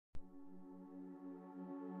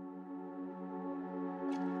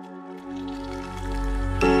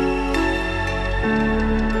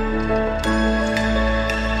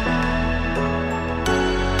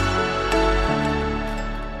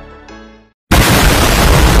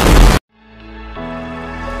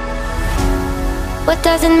What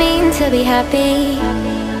does it mean to be happy?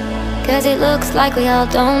 Cause it looks like we all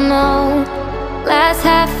don't know. Glass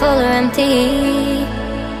half full or empty.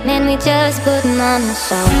 Man, we just putting on a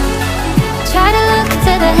show. Try to look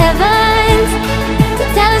to the heavens to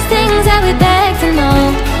tell us things that we beg to know.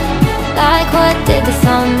 Like what did this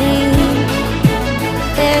all mean?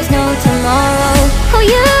 There's no tomorrow. Oh,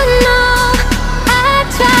 you know I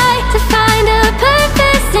try to find a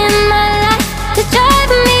purpose in my life, to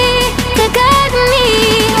drive me, to guide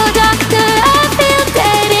me. Oh doctor, I feel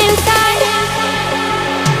dead inside.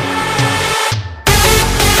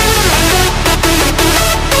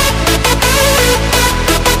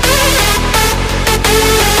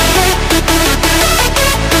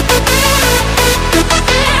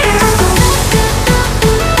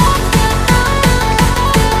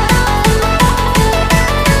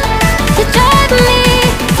 To drive me,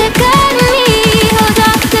 to guide me. Oh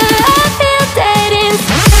doctor, I feel dead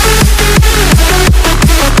inside.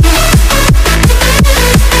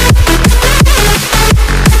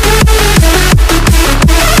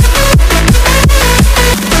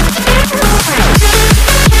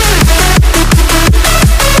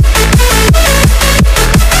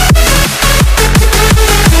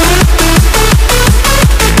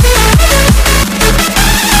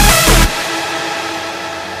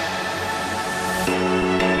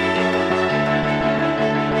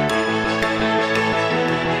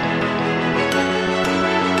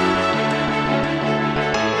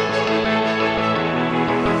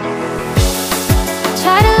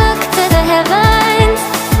 Try to look to the heavens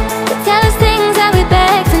to tell us things that we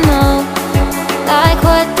beg to know. Like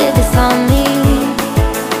what did this all mean?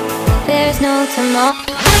 There's no tomorrow.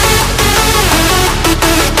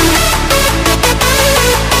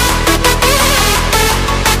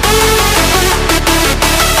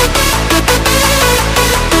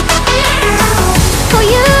 Oh,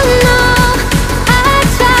 you know I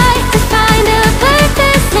try to find a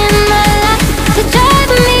purpose in my life, to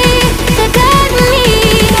drive me, to guide me.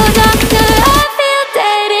 Oh doctor, I feel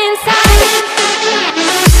dead inside.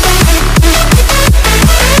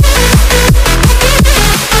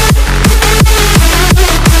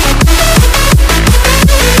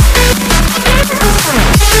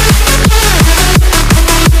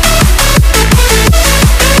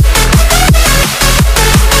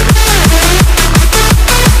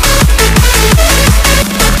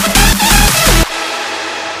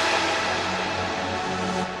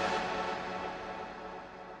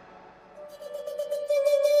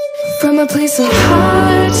 From a place of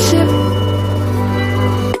hardship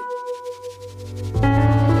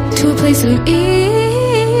to a place of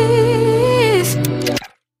ease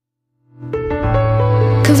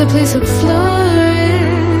comes a place of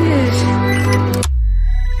flourish.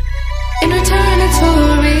 In return, it's for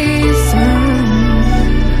a reason.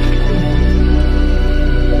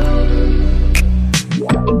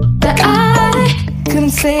 That I couldn't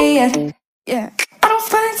say it. Yeah, I don't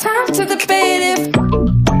find time to debate if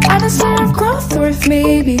I deserve growth, or if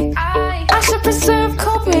maybe I should preserve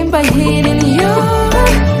coping by hating you,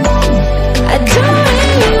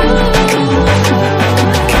 adoring you.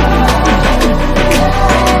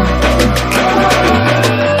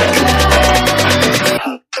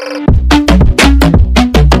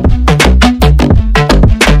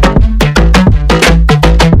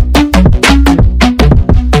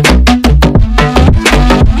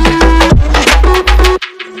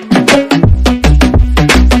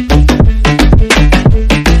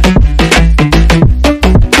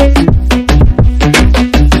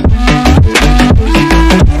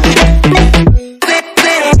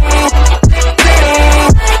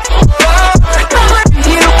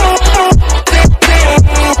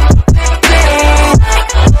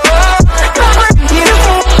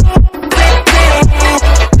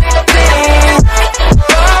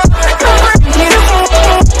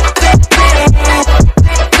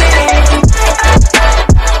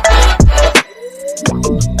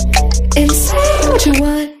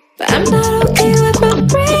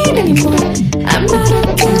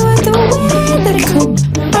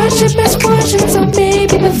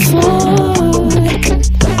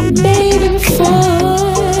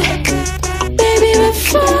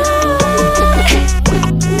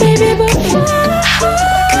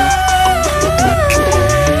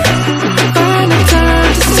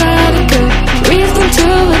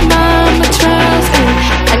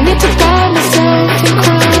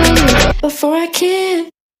 Before I can.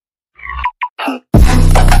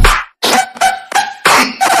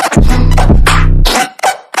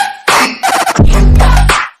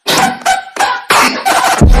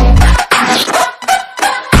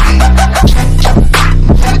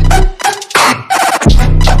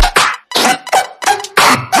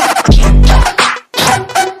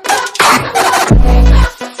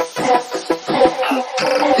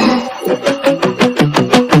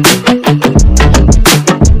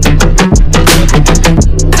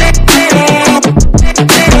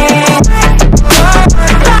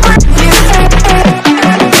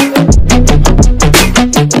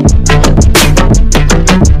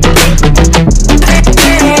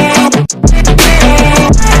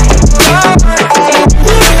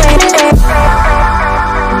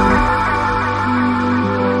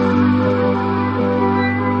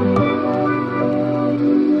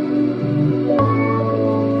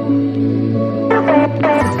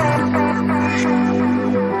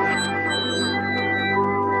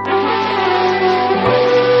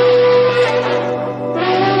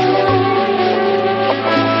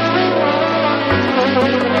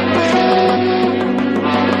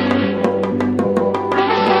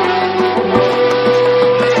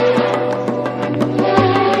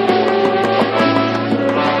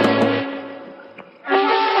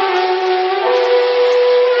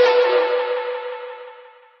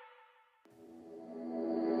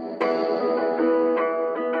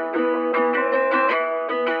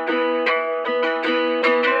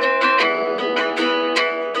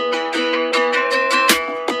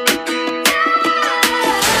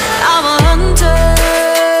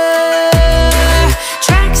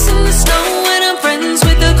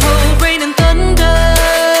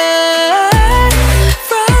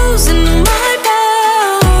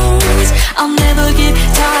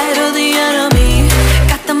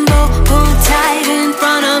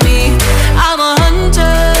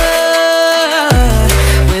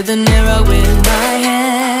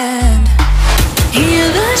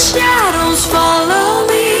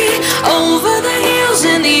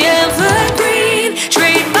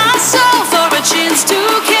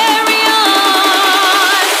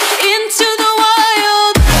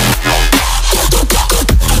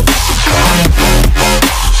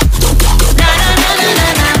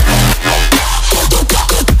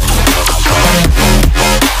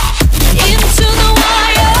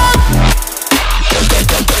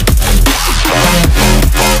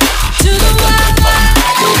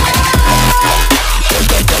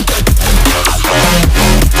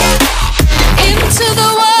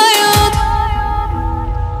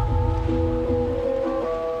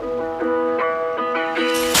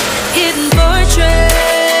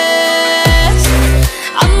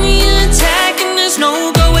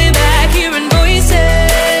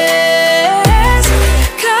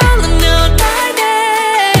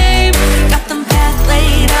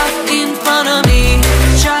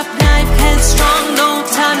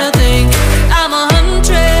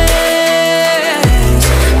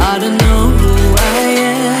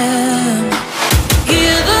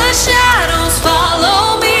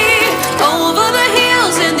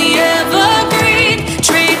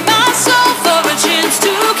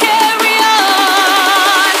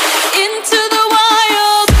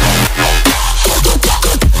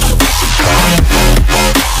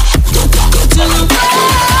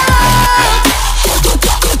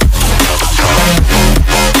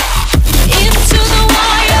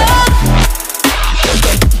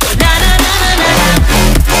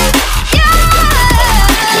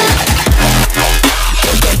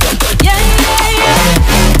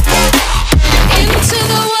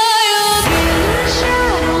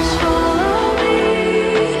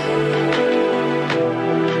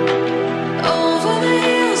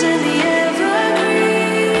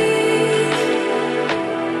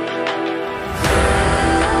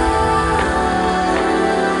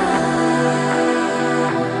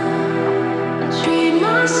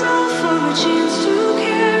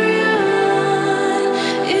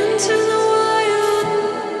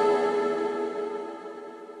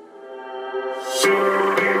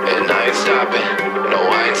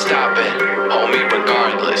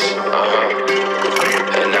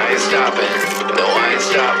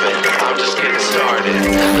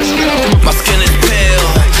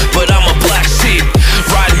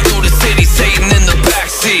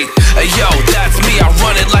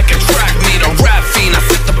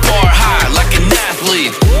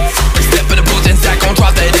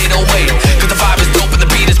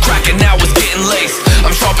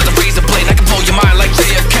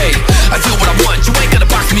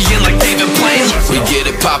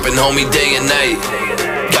 Homie, day and night.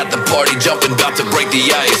 Got the party jumping, about to break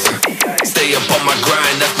the ice. Stay up on my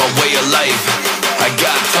grind, that's my way of life. I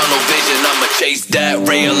got tunnel vision, I'ma chase that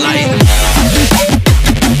ray of light.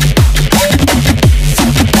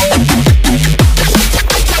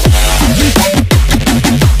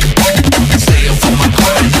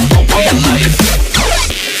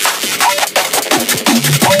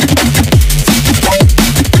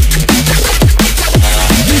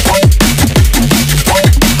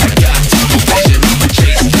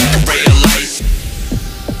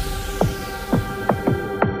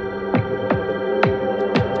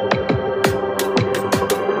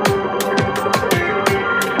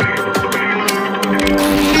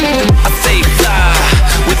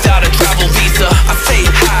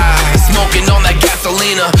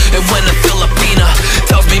 And when a Filipina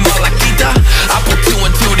tells me Malaquita, I put two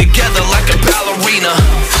and two together like a ballerina.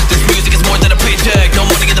 This music is more than a paycheck, no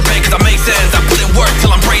money in the bank cause I make sense. I put in work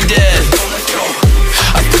till I'm brain dead.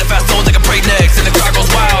 I spit a fast tone like a breaknecks and the crowd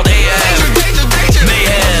goes wild. AM,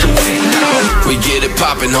 mayhem. We get it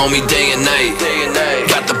poppin', homie, day and night.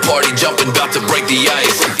 Got the party jumping, about to break the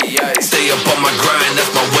ice. Stay up on my grind,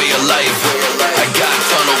 that's my way of life. I got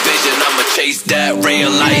tunnel vision, I'ma chase that ray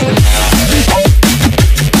of light.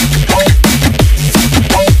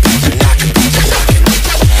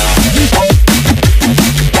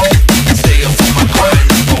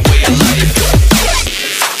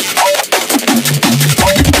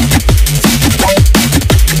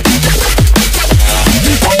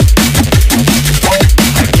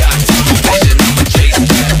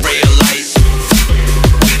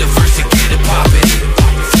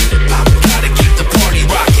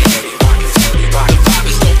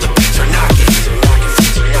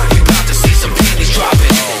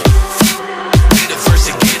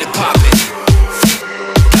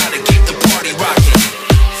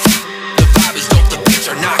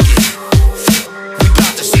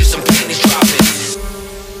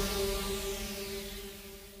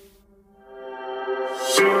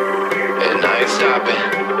 stopping.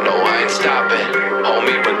 No, I ain't stopping.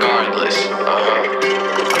 Homie, regardless.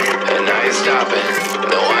 And I ain't stopping.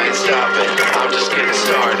 No, I ain't stopping. I'm just getting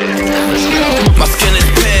started. Let's go. My skin is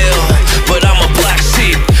pale, but I'm a black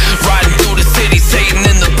sheep. Riding through the city, Satan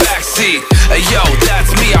in the backseat. Hey yo, that's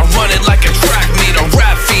me. I run it like a track meet, a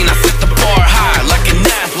rap fiend. I set the bar high like an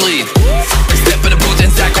athlete. Step in the booth and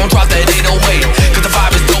Zach gon' drop that 808. Cause the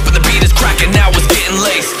vibe is dope and the beat is cracking. Now it's getting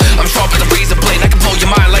laced. I'm sharp as a razor blade. I can blow your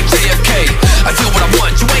mind like JFK. I do what I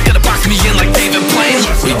want. You ain't gonna box me in like David Blaine.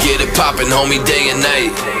 We get it poppin', homie, day and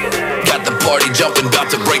night. Got the party jumping,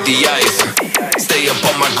 about to break the ice. Stay up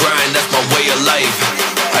on my grind, that's my way of life.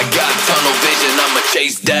 I got tunnel vision, I'ma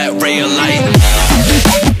chase that ray of light.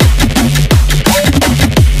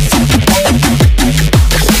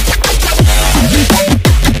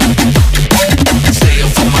 Stay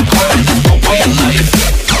up on my grind, that's my way of life.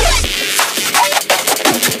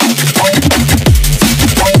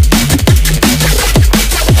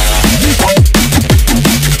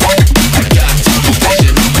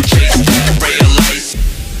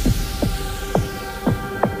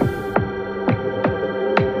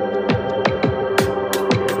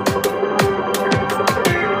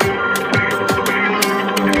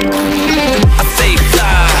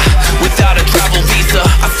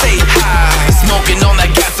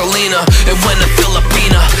 And when a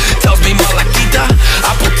Filipina tells me Malakita,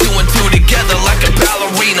 I put two and two together like a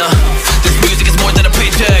ballerina. This music is more than a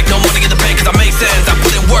paycheck, no money in the bank cause I make sense. I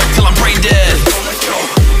put in work till I'm brain dead.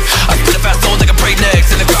 I spit a fast soul like a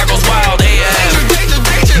breaknecks and the crowd goes wild. AM,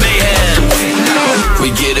 mayhem.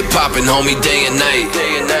 We get it poppin', homie, day and night.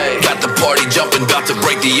 Got the party jumping, about to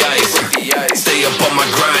break the ice. Stay up on my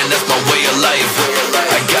grind, that's my way of life.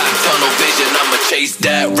 I got tunnel vision, I'ma chase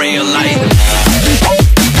that ray of light.